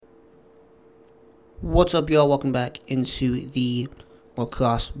What's up, y'all? Welcome back into the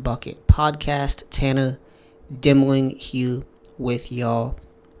Lacrosse Bucket Podcast. Tanner Dimling here with y'all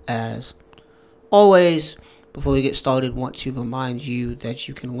as always. Before we get started, want to remind you that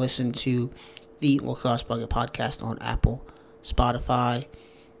you can listen to the Lacrosse Bucket Podcast on Apple, Spotify,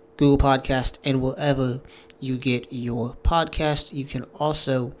 Google Podcast, and wherever you get your podcast. You can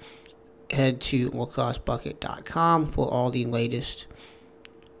also head to lacrossebucket.com for all the latest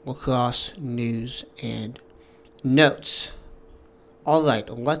lacrosse news and notes. All right,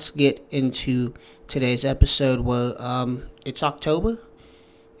 let's get into today's episode. Where it's October.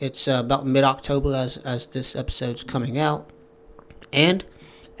 It's about mid-October as this episode's coming out, and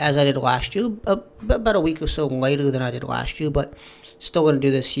as I did last year, about a week or so later than I did last year, but still going to do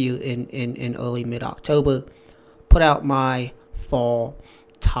this here in early mid-October. Put out my fall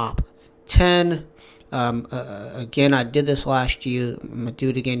top 10. Again, I did this last year. I'm going to do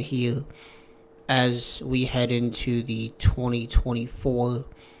it again here as we head into the 2024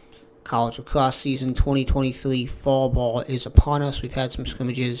 college lacrosse season. 2023 fall ball is upon us. We've had some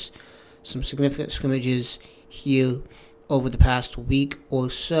scrimmages, some significant scrimmages here over the past week or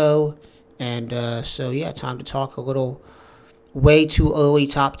so. And so, yeah, time to talk a little way too early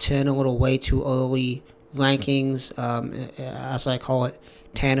top 10, a little way too early rankings, as I call it.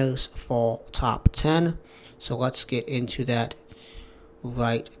 Tanner's Fall Top 10. So let's get into that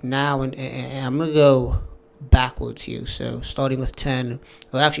right now. And I'm going to go backwards here. So starting with 10,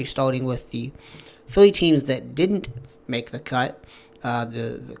 well, actually starting with the 3 teams that didn't make the cut,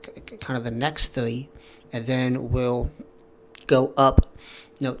 the kind of the next 3, and then we'll go up,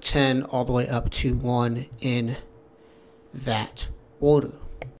 10 all the way up to 1 in that order.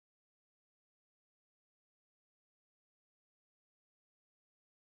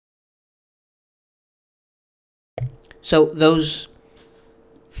 So those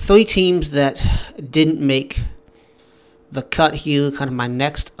 3 teams that didn't make the cut here, kind of my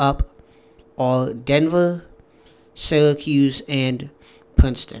next up, are Denver, Syracuse, and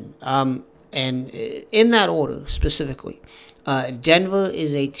Princeton. And in that order specifically, Denver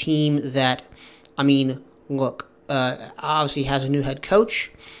is a team that, obviously has a new head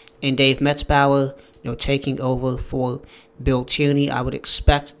coach in Dave Metzbauer, taking over for Bill Tierney. I would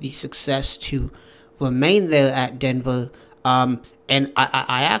expect the success to remain there at Denver, and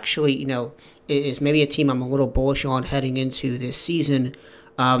I actually, is maybe a team I'm a little bullish on heading into this season,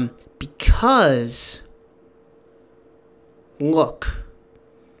 because, look,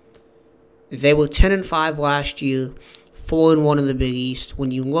 they were 10-5 last year, 4-1 in the Big East. When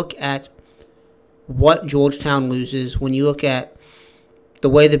you look at what Georgetown loses, when you look at the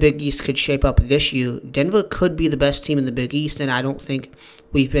way the Big East could shape up this year, Denver could be the best team in the Big East, and I don't think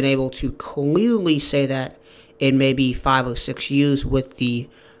we've been able to clearly say that in maybe 5 or 6 years with the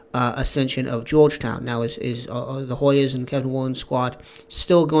ascension of Georgetown. Now, is the Hoyas and Kevin Warren's squad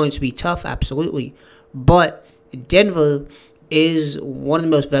still going to be tough? Absolutely. But Denver is one of the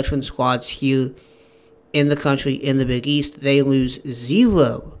most veteran squads here in the country in the Big East. They lose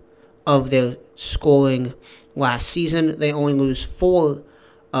 0 of their scoring last season. They only lose 4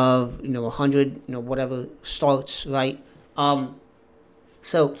 of 100 whatever starts, right?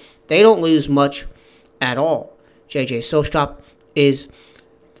 So they don't lose much at all. JJ Sostrop is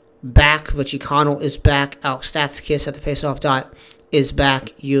back. Richie Connell is back. Alex Stathakis at the faceoff dot is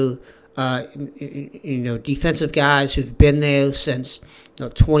back. Your defensive guys who've been there since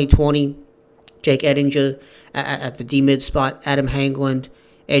 2020. Jake Edinger at the D mid spot. Adam Hangland,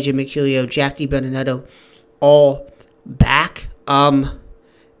 AJ Mercurio, Jack DiBenedetto, all back.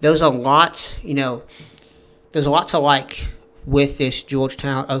 There's a lot, there's a lot to like with this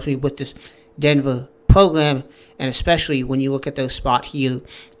with this Denver program, and especially when you look at their spot here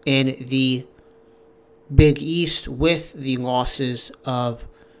in the Big East with the losses of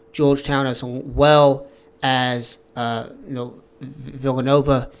Georgetown as well as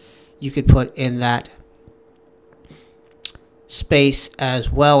Villanova. You could put in that space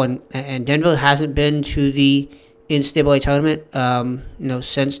as well, and Denver hasn't been to the NCAA tournament,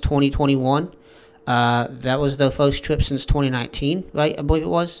 since 2021. That was their first trip since 2019, right? I believe it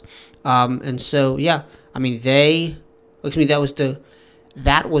was. And so, yeah, that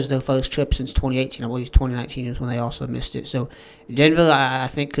was their first trip since 2018. I believe 2019 is when they also missed it. So Denver, I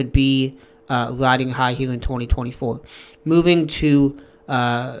think, could be riding high here in 2024. Moving to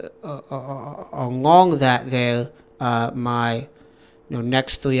along that there, my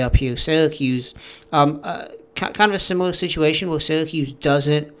next 3 up here, Syracuse. Kind of a similar situation where Syracuse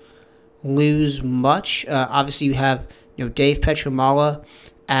doesn't lose much. Obviously, you have Dave Petramala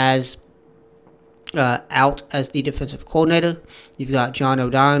as out as the defensive coordinator. You've got John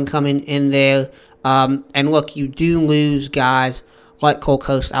O'Donnell coming in there. And look, you do lose guys like Cole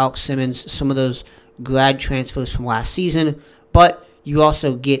Coast, Alex Simmons, some of those grad transfers from last season, but you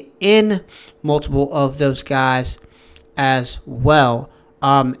also get in multiple of those guys as well.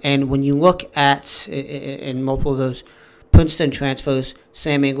 And when you look at in multiple of those Princeton transfers,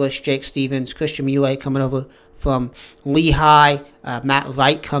 Sam English, Jake Stevens, Christian Muley coming over from Lehigh, Matt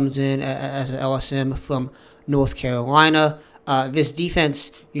Wright comes in as an LSM from North Carolina. This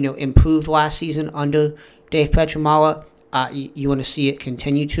defense, improved last season under Dave Petramala. You want to see it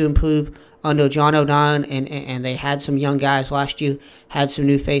continue to improve under John O'Donnell, and they had some young guys last year, had some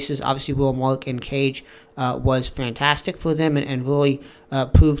new faces. Obviously, Will Mark and Cage was fantastic for them and really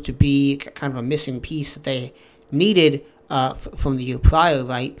proved to be kind of a missing piece that they needed from the year prior,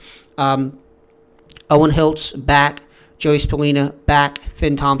 right? Owen Hiltz back, Joey Spallina back,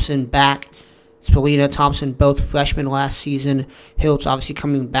 Finn Thompson back. Spallina, Thompson, both freshmen last season. Hiltz obviously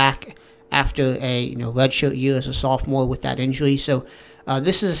coming back after a redshirt year as a sophomore with that injury. So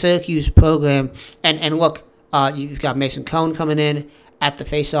this is a Syracuse program, and look, you've got Mason Cone coming in at the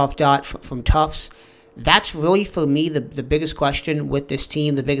faceoff dot from Tufts. That's really, for me, the biggest question with this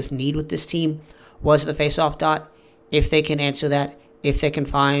team, the biggest need with this team was the faceoff dot. If they can answer that, if they can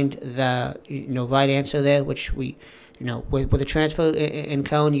find the right answer there, which we, with the transfer in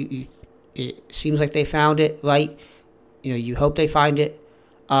Cone, it seems like they found it, right? You hope they find it.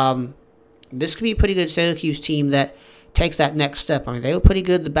 This could be a pretty good Syracuse team that takes that next step. I mean, they were pretty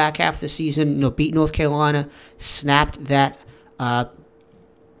good the back half of the season. Beat North Carolina, snapped that ACC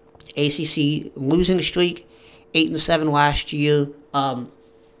losing streak, 8-7 last year.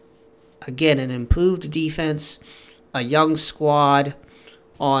 Again, an improved defense, a young squad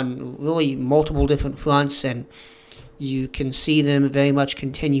on really multiple different fronts, and you can see them very much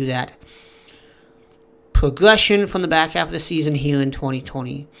continue that progression from the back half of the season here in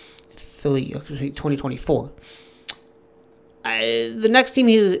 2024. The next team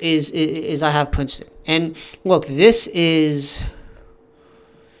here is I have Princeton, and look, this is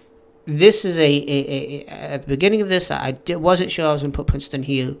a at the beginning of this I wasn't sure I was going to put Princeton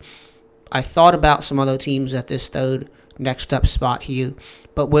here. I thought about some other teams at this third next up spot here,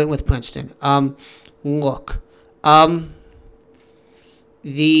 but went with Princeton.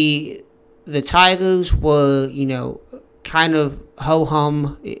 The Tigers were, kind of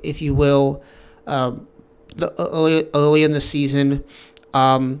ho-hum, if you will, early in the season.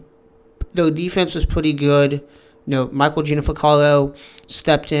 Their defense was pretty good. Michael Giannificaro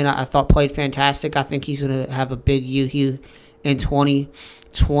stepped in. I thought played fantastic. I think he's going to have a big year here in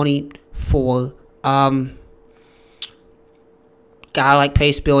 2024. Guy like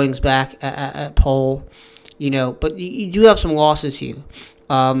Pace Billings back at pole, but you do have some losses here.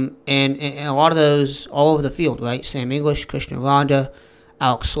 And a lot of those all over the field, right? Sam English, Christian Aranda,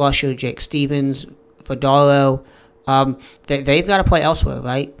 Alex Slusher, Jake Stevens, Vidaro. They've got to play elsewhere,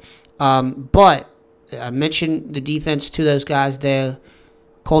 right? But I mentioned the defense to those guys there.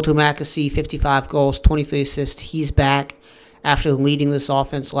 Colter Mackesy, 55 goals, 23 assists. He's back after leading this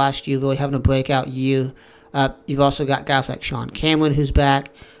offense last year, really having a breakout year. You've also got guys like Sean Cameron who's back.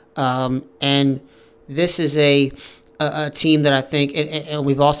 And this is a team that I think, and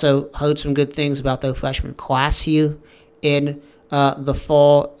we've also heard some good things about their freshman class here in the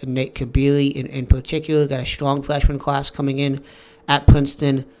fall. Nate Kabiri in particular got a strong freshman class coming in at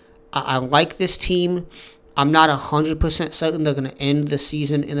Princeton. I like this team. I'm not 100% certain they're going to end the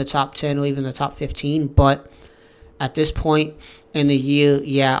season in the top 10 or even the top 15, but at this point in the year,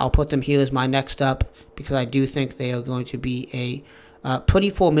 I'll put them here as my next up because I do think they are going to be a pretty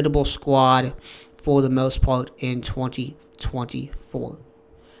formidable squad for the most part in 2024.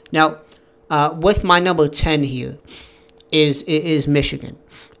 Now, with my number 10 here is Michigan,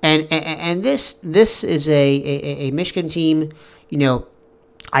 and this is a Michigan team.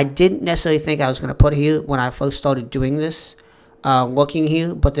 I didn't necessarily think I was going to put here when I first started doing this, looking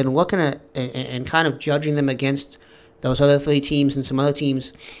here, but then looking at and kind of judging them against those other three teams and some other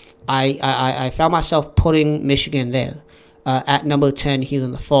teams, I found myself putting Michigan there at number 10 here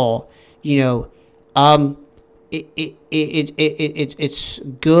in the fall. It's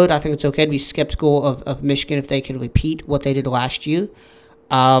good. I think it's okay to be skeptical of Michigan if they can repeat what they did last year,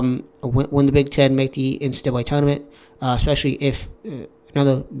 win the Big Ten, make the NCAA tournament, especially if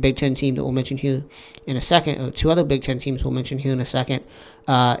another Big Ten team that we'll mention here in a second, or two other Big Ten teams we'll mention here in a second,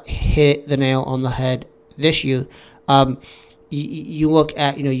 hit the nail on the head this year. You look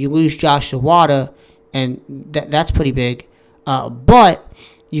at, you lose Josh Zawada, and that's pretty big. But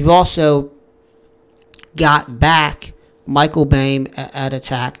you've also got back Michael Boehm at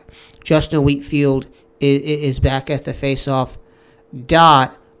attack. Justin Wheatfield is back at the faceoff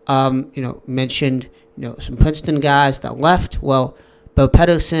dot. mentioned, some Princeton guys that left. Well, Bo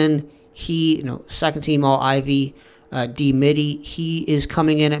Pedersen, he, second team All-Ivy, D. Mitty, he is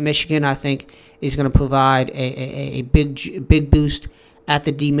coming in at Michigan. I think is going to provide a big boost at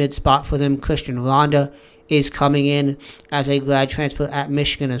the D-mid spot for them. Christian Ronda is coming in as a grad transfer at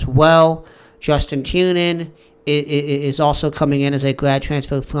Michigan as well. Justin Tiernan is also coming in as a grad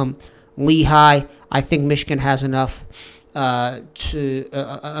transfer from Lehigh. I think Michigan has enough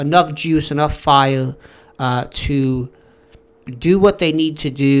enough juice, enough fire to do what they need to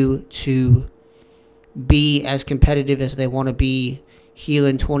do to be as competitive as they want to be here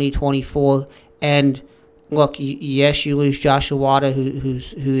in 2024. And look, yes, you lose Joshua Wada,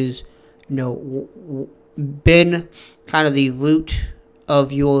 who's been kind of the root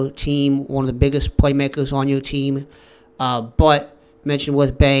of your team, one of the biggest playmakers on your team. But mentioned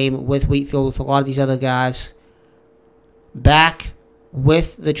with Boehm, with Wheatfield, with a lot of these other guys back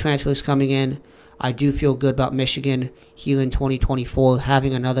with the transfers coming in, I do feel good about Michigan here in 2024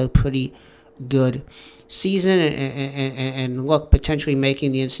 having another pretty good season and look, potentially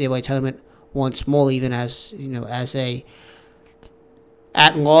making the NCAA tournament once more, even as as a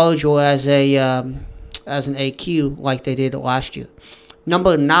at large or as an AQ like they did last year.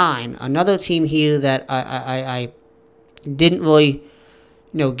 Number 9, another team here that I didn't really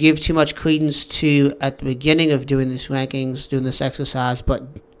give too much credence to at the beginning of doing this rankings, doing this exercise, but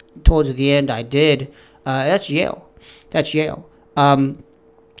towards the end I did. That's Yale.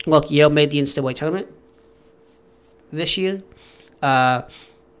 Look, Yale made the NCAA tournament this year.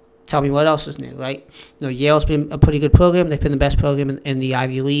 Tell me what else is new, right? Yale's been a pretty good program. They've been the best program in the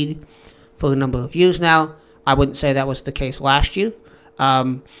Ivy League for a number of years now. I wouldn't say that was the case last year.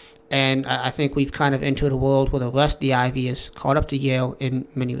 And I think we've kind of entered a world where the rest of the Ivy is caught up to Yale in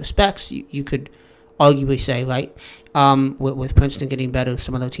many respects. You could arguably say, right? With Princeton getting better,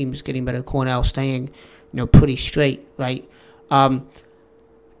 some other teams getting better, Cornell staying, pretty straight, right?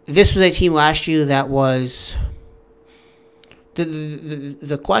 This was a team last year that was...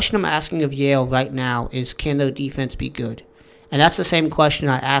 The question I'm asking of Yale right now is, can their defense be good? And that's the same question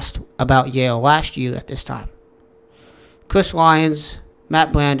I asked about Yale last year at this time. Chris Lyons,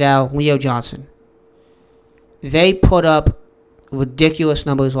 Matt Brandau, Leo Johnson. They put up ridiculous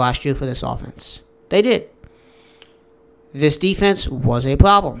numbers last year for this offense. They did. This defense was a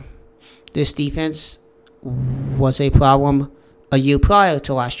problem. This defense was a problem a year prior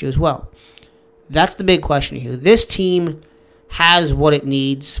to last year as well. That's the big question here. This team has what it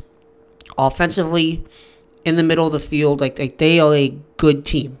needs offensively in the middle of the field. Like they are a good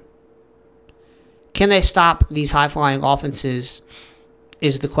team. Can they stop these high-flying offenses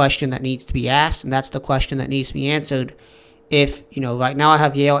is the question that needs to be asked, and that's the question that needs to be answered. If, right now I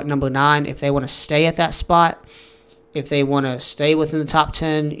have Yale at number 9. If they want to stay at that spot, if they want to stay within the top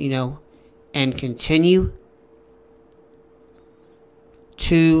 10, and continue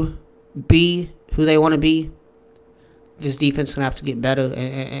to be who they want to be, this defense is going to have to get better,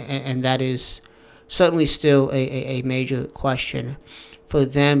 and that is certainly still a major question for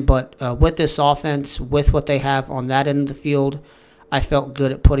them. But with this offense, with what they have on that end of the field, I felt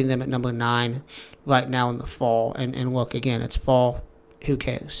good at putting them at number 9 right now in the fall. And look, again, it's fall. Who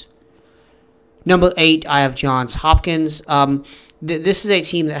cares? Number 8, I have Johns Hopkins. This is a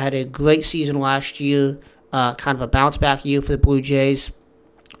team that had a great season last year, kind of a bounce-back year for the Blue Jays.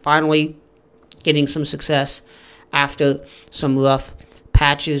 Finally getting some success after some rough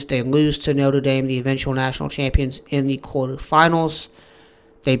patches. They lose to Notre Dame, the eventual national champions, in the quarterfinals.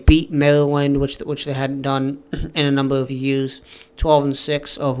 They beat Maryland, which they hadn't done in a number of years.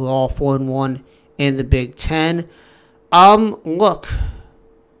 12-6 overall, 4-1 in the Big Ten. Look,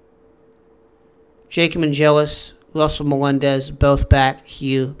 Jacob Angelis, Russell Melendez, both back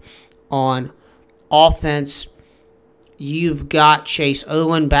here on offense. You've got Chase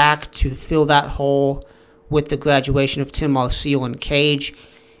Irwin back to fill that hole with the graduation of Tim Marcille and Cage.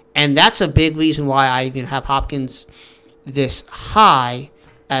 And that's a big reason why I even have Hopkins this high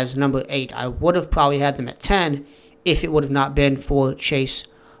as number 8. I would have probably had them at 10 if it would have not been for Chase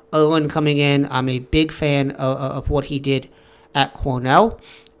Irwin coming in. I'm a big fan of what he did at Cornell.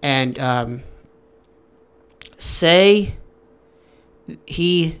 And say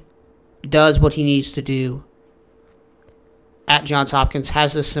he does what he needs to do at Johns Hopkins,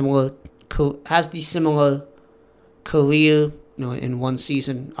 has the similar career, in one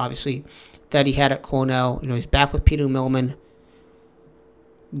season, obviously, that he had at Cornell. He's back with Peter Millman.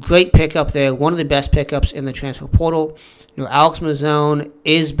 Great pickup there, one of the best pickups in the transfer portal. Alex Mazzone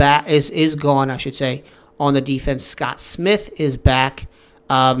is back, is gone, I should say, on the defense. Scott Smith is back.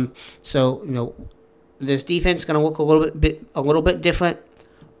 So this defense is going to look a little bit different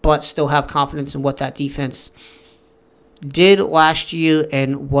but still have confidence in what that defense did last year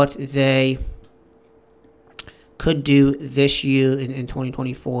and what they could do this year in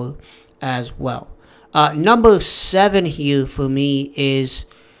 2024 as well. Number 7 here for me is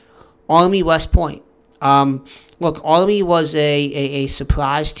Army West Point. Look, Army was a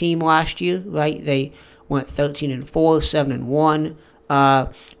surprise team last year, right? They went 13-4,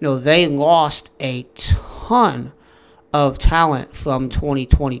 7-1. They lost a ton of talent from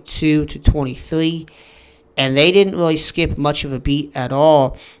 2022 to 23, and they didn't really skip much of a beat at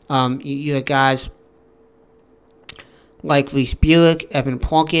all. You had guys like Reese Buick, Evan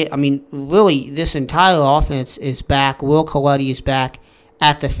Plunkett. I mean, really, this entire offense is back. Will Coletti is back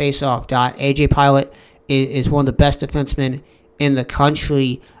at the faceoff dot. A.J. Pilot is one of the best defensemen in the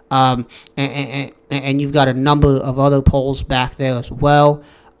country. And you've got a number of other polls back there as well.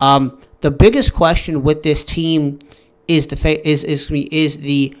 The biggest question with this team is the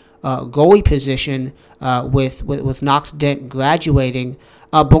goalie position with Knox Dent graduating.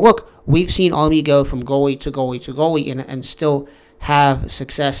 But look, we've seen Army go from goalie to goalie to goalie and still have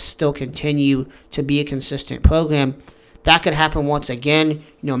success, still continue to be a consistent program. That could happen once again.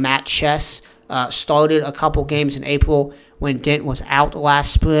 Matt Chess started a couple games in April when Dent was out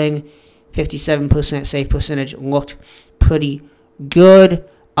last spring. 57% save percentage, looked pretty good.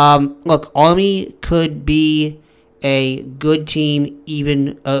 Look, Army could be a good team,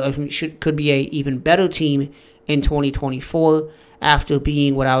 could be a even better team in 2024 after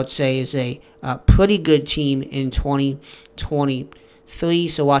being what I would say is a pretty good team in 2023.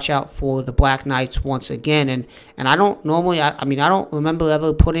 So watch out for the Black Knights once again. And I don't normally, I don't remember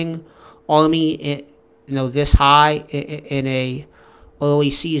ever putting Army this high in a early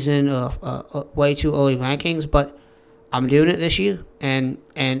season or way too early rankings, but I'm doing it this year, and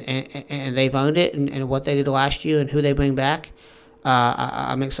they've earned it, and what they did last year and who they bring back.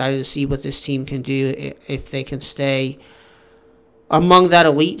 I'm excited to see what this team can do if they can stay among that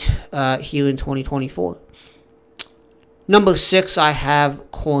elite here in 2024. Number 6, I have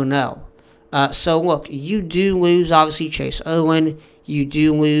Cornell. So look, you do lose obviously Chase Irwin. You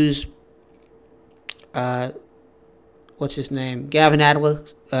do lose what's his name? Gavin Adler,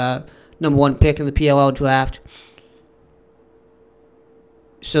 number 1 pick in the PLL draft.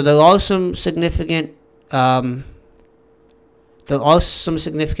 So there are some significant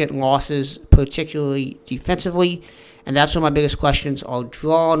losses, particularly defensively, and that's where my biggest questions are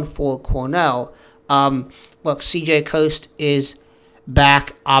drawn for Cornell. Look, CJ Kirst is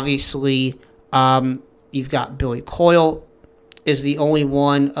back, obviously. You've got Billy Coyle is the only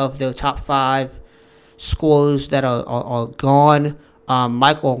one of the top 5 scorers that are gone.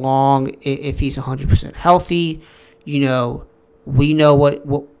 Michael Long, if he's 100% healthy, we know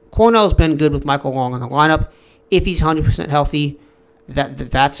what Cornell's been good with Michael Long in the lineup. If he's 100% healthy,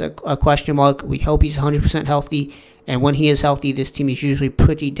 that's a question mark. We hope he's 100% healthy, and when he is healthy, this team is usually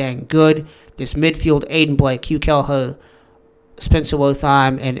pretty dang good. This midfield, Aiden Blake, Hugh Kelleher, Spencer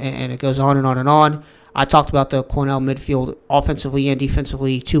Lothheim, and it goes on and on and on. I talked about the Cornell midfield offensively and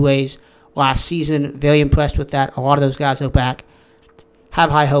defensively 2 ways last season. Very impressed with that. A lot of those guys are back.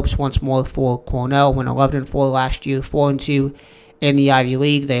 Have high hopes once more for Cornell. Went 11-4 last year, 4-2 in the Ivy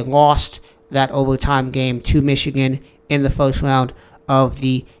League. They lost that overtime game to Michigan in the first round of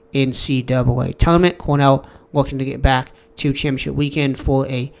the NCAA tournament. Cornell looking to get back to championship weekend for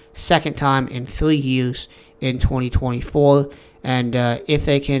a second time in 3 years in 2024. And if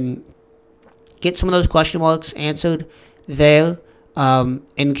they can get some of those question marks answered there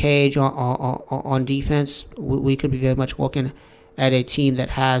in cage on defense, we could be very much looking at a team that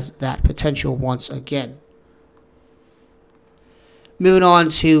has that potential once again. Moving on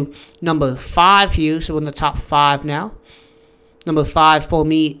to number 5 here, so we're in the top 5 now. Number 5 for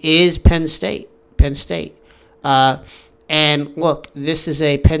me is Penn State. And look, this is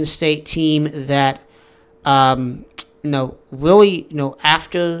a Penn State team that, really,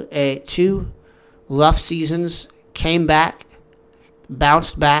 after 2 rough seasons, came back,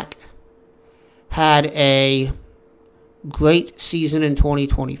 bounced back, had a great season in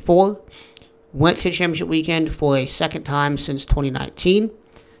 2024, went to championship weekend for a second time since 2019,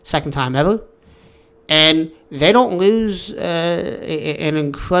 second time ever, and they don't lose an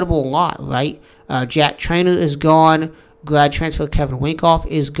incredible lot, right? Jack Trainer is gone, grad transfer Kevin Winkoff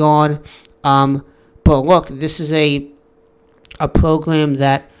is gone, but look, this is a program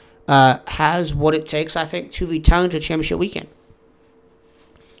that has what it takes, I think, to return to championship weekend.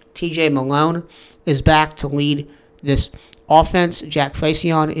 TJ Malone is back to lead this offense. Jack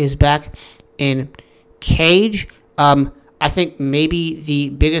Fracion is back in cage. I think maybe the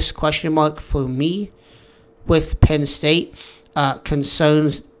biggest question mark for me with Penn State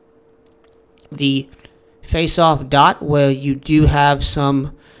concerns the face-off dot, where you do have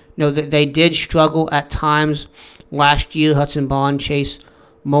some, they did struggle at times last year. Hudson Bond, Chase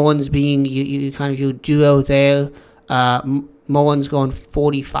Mullins being you kind of your duo there. Mullins going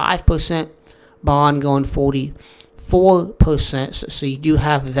 45%, Bond going 44%. So you do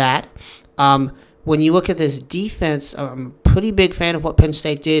have that. When you look at this defense, I'm a pretty big fan of what Penn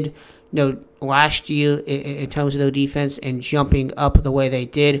State did, last year in terms of their defense and jumping up the way they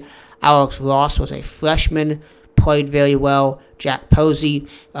did. Alex Ross was a freshman, played very well. Jack Posey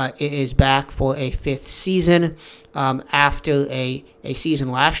is back for a fifth season after a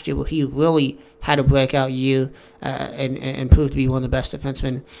season last year where he really had a breakout year and proved to be one of the best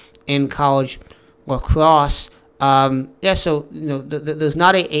defensemen in college lacrosse. So there's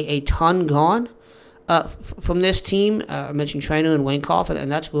not a ton gone from this team. I mentioned Trainer and Winkoff,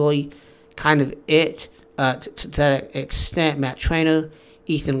 and that's really kind of it to that extent. Matt Trainer,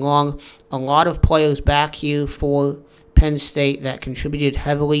 Ethan Long, a lot of players back here for Penn State that contributed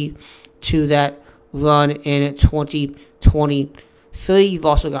heavily to that run in 2023. You've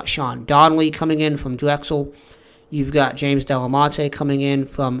also got Sean Donnelly coming in from Drexel. You've got James Delamonte coming in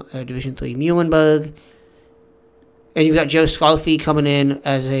from Division III Muhlenberg. And you've got Joe Scarfy coming in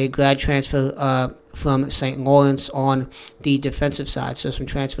as a grad transfer from St. Lawrence on the defensive side. So some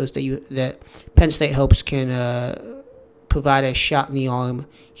transfers that Penn State hopes can provide a shot in the arm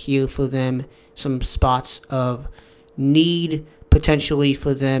here for them. Some spots of need potentially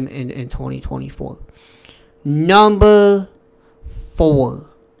for them in 2024. Number 4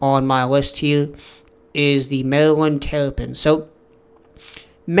 on my list here is the Maryland Terrapins. So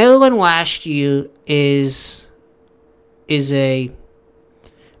Maryland last year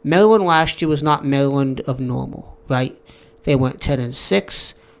Maryland last year was not Maryland of normal, right? They went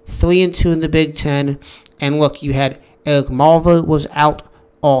 10-6, 3-2 in the Big Ten, and look, you had Eric Malver was out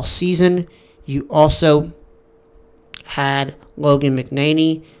all season. You also had Logan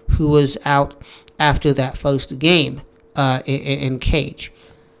McNaney, who was out after that first game in Cage.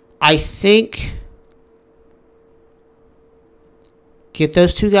 I think get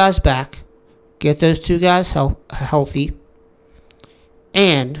those two guys back, get those two guys healthy,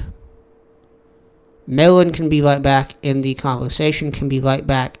 and Maryland can be right back in the conversation, can be right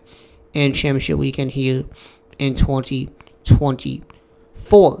back in championship weekend here in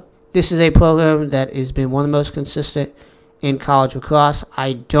 2024. This is a program that has been one of the most consistent in college lacrosse.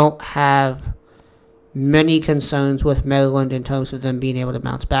 I don't have many concerns with Maryland in terms of them being able to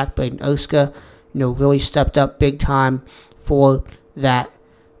bounce back. Braden Erska, really stepped up big time for that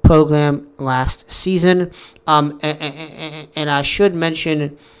program last season. And I should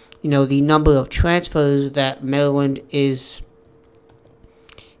mention, the number of transfers that Maryland is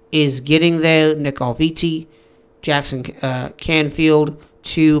getting there. Nick Alviti, Jackson Canfield,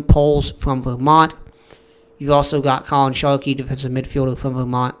 2 Poles from Vermont. You've also got Colin Sharkey, defensive midfielder from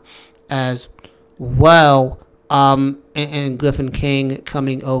Vermont, as well. And Griffin King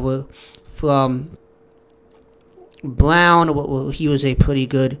coming over from Brown. He was a pretty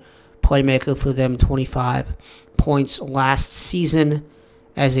good playmaker for them, 25 points last season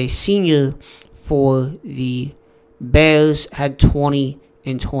as a senior for the Bears, had 20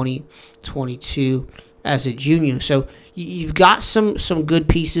 in 2022 as a junior. So you've got some good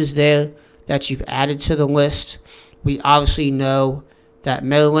pieces there that you've added to the list. We obviously know that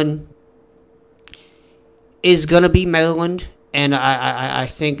Maryland is going to be Maryland, and I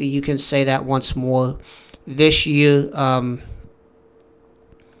think that you can say that once more this year,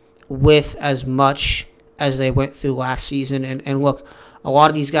 with as much as they went through last season. And look, a lot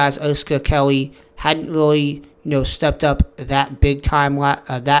of these guys, Erska, Kelly, hadn't really stepped up that big time,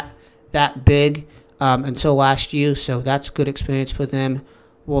 that big until last year. So that's good experience for them.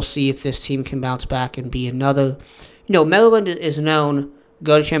 We'll see if this team can bounce back and be another. Maryland is known,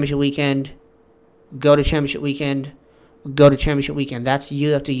 go to championship weekend, go to championship weekend, go to championship weekend. That's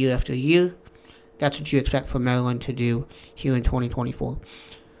year after year after year. That's what you expect from Maryland to do here in 2024.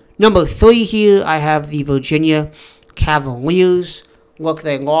 Number 3 here, I have the Virginia Cavaliers. Look,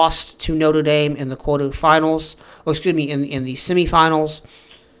 they lost to Notre Dame in the quarterfinals, in the semifinals,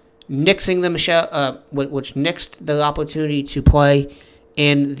 nixing them, which nixed their opportunity to play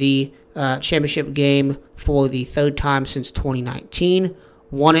in the championship game for the third time since 2019.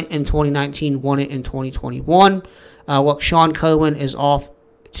 Won it in 2019, won it in 2021. Look, Sean Kerwin is off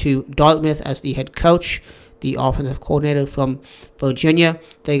to Dartmouth as the head coach, the offensive coordinator from Virginia.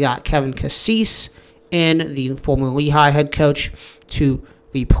 They got Kevin Cassis in, the former Lehigh head coach, to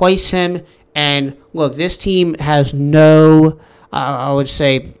replace him. And look, this team has I would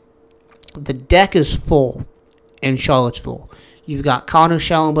say the deck is full in Charlottesville. You've got Connor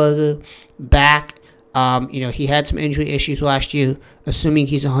Schellenberger back. He had some injury issues last year. Assuming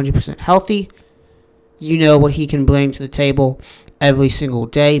he's 100% healthy, you know what he can bring to the table every single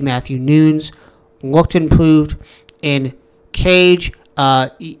day. Matthew Nunes looked improved in Cage.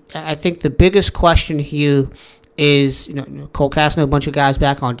 I think the biggest question here is, Cole Kastner, a bunch of guys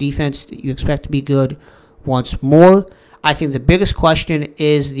back on defense that you expect to be good once more. I think the biggest question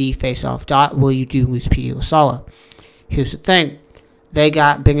is the face-off dot. Will you do Luis P. Lasala? Here's the thing. They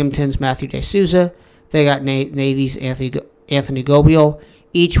got Binghamton's Matthew DeSouza. They got Navy's Anthony Gobiel.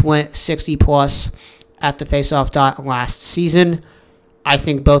 Each went 60-plus at the face-off dot last season. I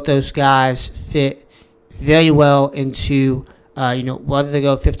think both those guys fit very well into, whether they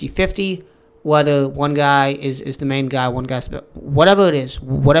go 50-50, whether one guy is the main guy, one guy's... Whatever it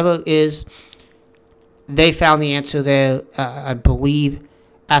is, they found the answer there, I believe,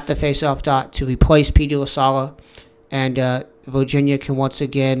 at the face-off dot to replace P.D. Lasala, and Virginia can once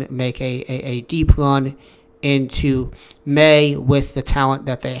again make a deep run into May with the talent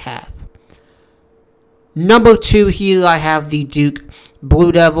that they have. Number 2 here, I have the Duke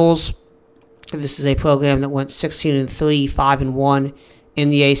Blue Devils. This is a program that went 16-3, 5-1 in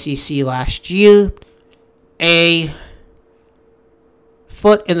the ACC last year. A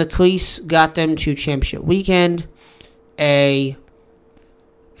foot in the crease got them to championship weekend. A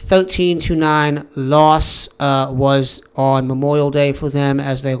 13-9 loss was on Memorial Day for them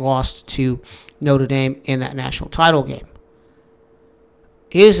as they lost to Notre Dame in that national title game.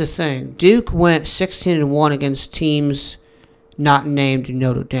 Here's the thing. Duke went 16-1 against teams not named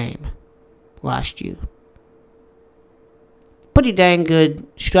Notre Dame last year. Pretty dang good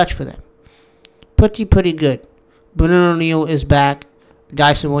stretch for them. Pretty good. Brennan O'Neill is back.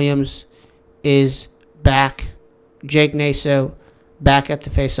 Dyson Williams is back. Jake Naso back at the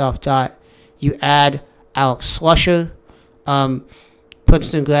face-off dot. You add Alex Slusher,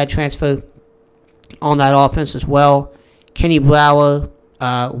 Princeton grad transfer, on that offense as well. Kenny Brower,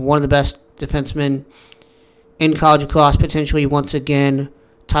 one of the best defensemen in college lacrosse, potentially once again.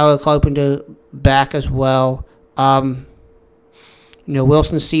 Tyler Carpenter back as well.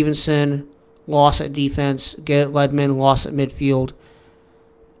 Wilson Stevenson, loss at defense. Garrett Ledman, loss at midfield.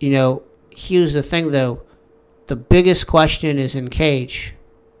 Here's the thing, though. The biggest question is in Cage.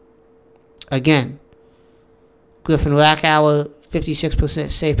 Again, Griffin Rackauer,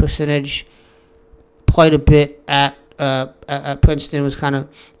 56% save percentage. Played a bit at Princeton. Was kind of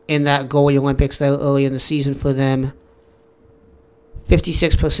in that goalie Olympics there early in the season for them.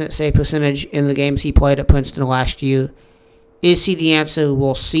 56% save percentage in the games he played at Princeton last year. Is he the answer?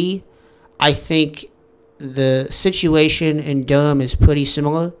 We'll see. I think the situation in Durham is pretty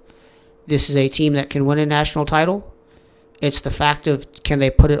similar. This is a team that can win a national title. It's the fact of, can they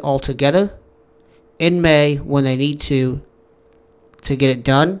put it all together in May when they need to get it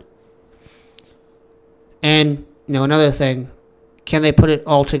done? And, another thing, can they put it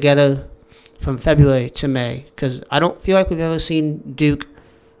all together from February to May? Because I don't feel like we've ever seen Duke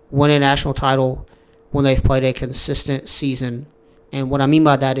win a national title when they've played a consistent season. And what I mean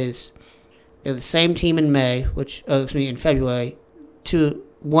by that is they're the same team in in February, to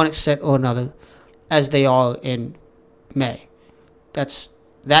one extent or another, as they are in May.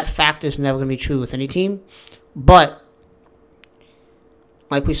 That fact is never going to be true with any team. But,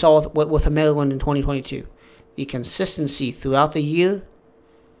 like we saw with Maryland in 2022, the consistency throughout the year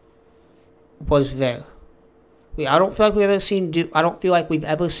was there. I don't feel like we've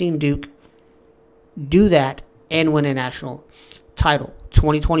ever seen Duke do that and win a national title.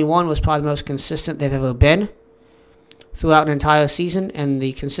 2021 was probably the most consistent they've ever been throughout an entire season, and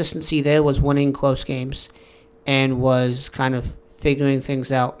the consistency there was winning close games and was kind of figuring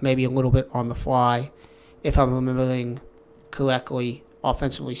things out maybe a little bit on the fly, if I'm remembering correctly,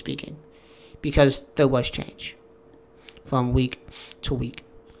 offensively speaking, because there was change from week to week.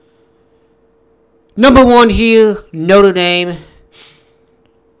 Number 1 here, Notre Dame,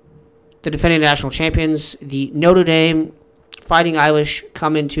 the defending national champions. The Notre Dame Fighting Irish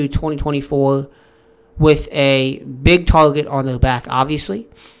come into 2024 with a big target on their back, obviously.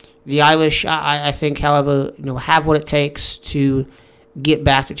 The Irish, I think, however, have what it takes to get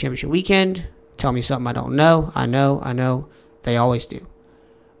back to championship weekend. Tell me something I don't know. I know. They always do.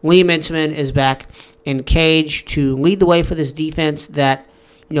 Liam Intamin is back in Cage to lead the way for this defense that,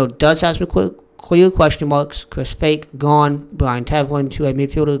 does have some clear question marks. Chris Fake gone. Brian Tevlin, to a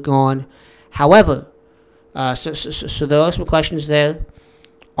midfielder, gone. However, so there are some questions there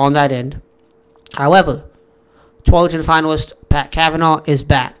on that end. However, Tualatin finalist Pat Cavanaugh is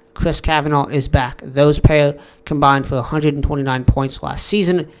back. Chris Cavanaugh is back. Those pair combined for 129 points last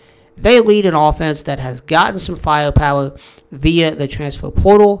season. They lead an offense that has gotten some firepower via the transfer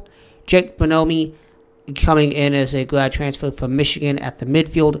portal. Jake Bonomi coming in as a grad transfer from Michigan at the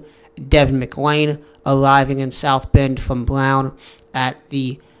midfield. Devin McLean arriving in South Bend from Brown at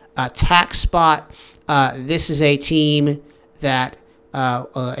the attack spot. This is a team that,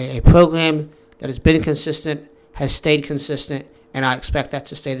 a program that has been consistent, has stayed consistent, and I expect that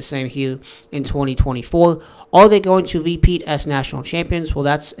to stay the same here in 2024. Are they going to repeat as national champions? Well,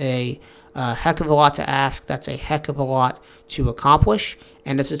 that's a heck of a lot to ask. That's a heck of a lot to accomplish,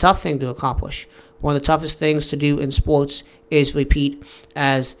 and it's a tough thing to accomplish. One of the toughest things to do in sports is repeat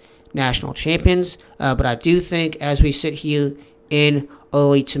as national champions, but I do think as we sit here in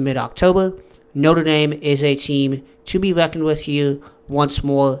early to mid-October, Notre Dame is a team to be reckoned with here once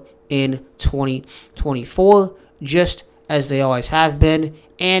more in 2024, just as they always have been,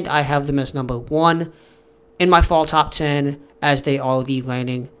 and I have them as number 1 in my fall top 10 as they are the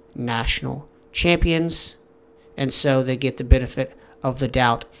reigning national champions, and so they get the benefit of the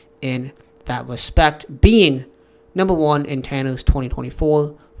doubt in that respect, being number 1 in Tanner's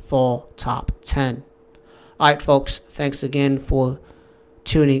 2024 fall top 10. Alright, folks, thanks again for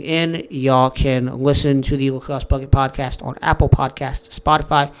tuning in. Y'all can listen to the Lacrosse Bucket Podcast on Apple Podcasts,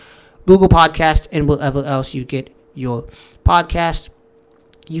 Spotify, Google Podcasts, and wherever else you get your podcast.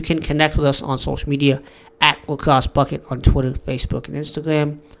 You can connect with us on social media at Lacrosse Bucket on Twitter, Facebook, and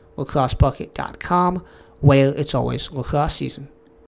Instagram, lacrossebucket.com, where it's always lacrosse season.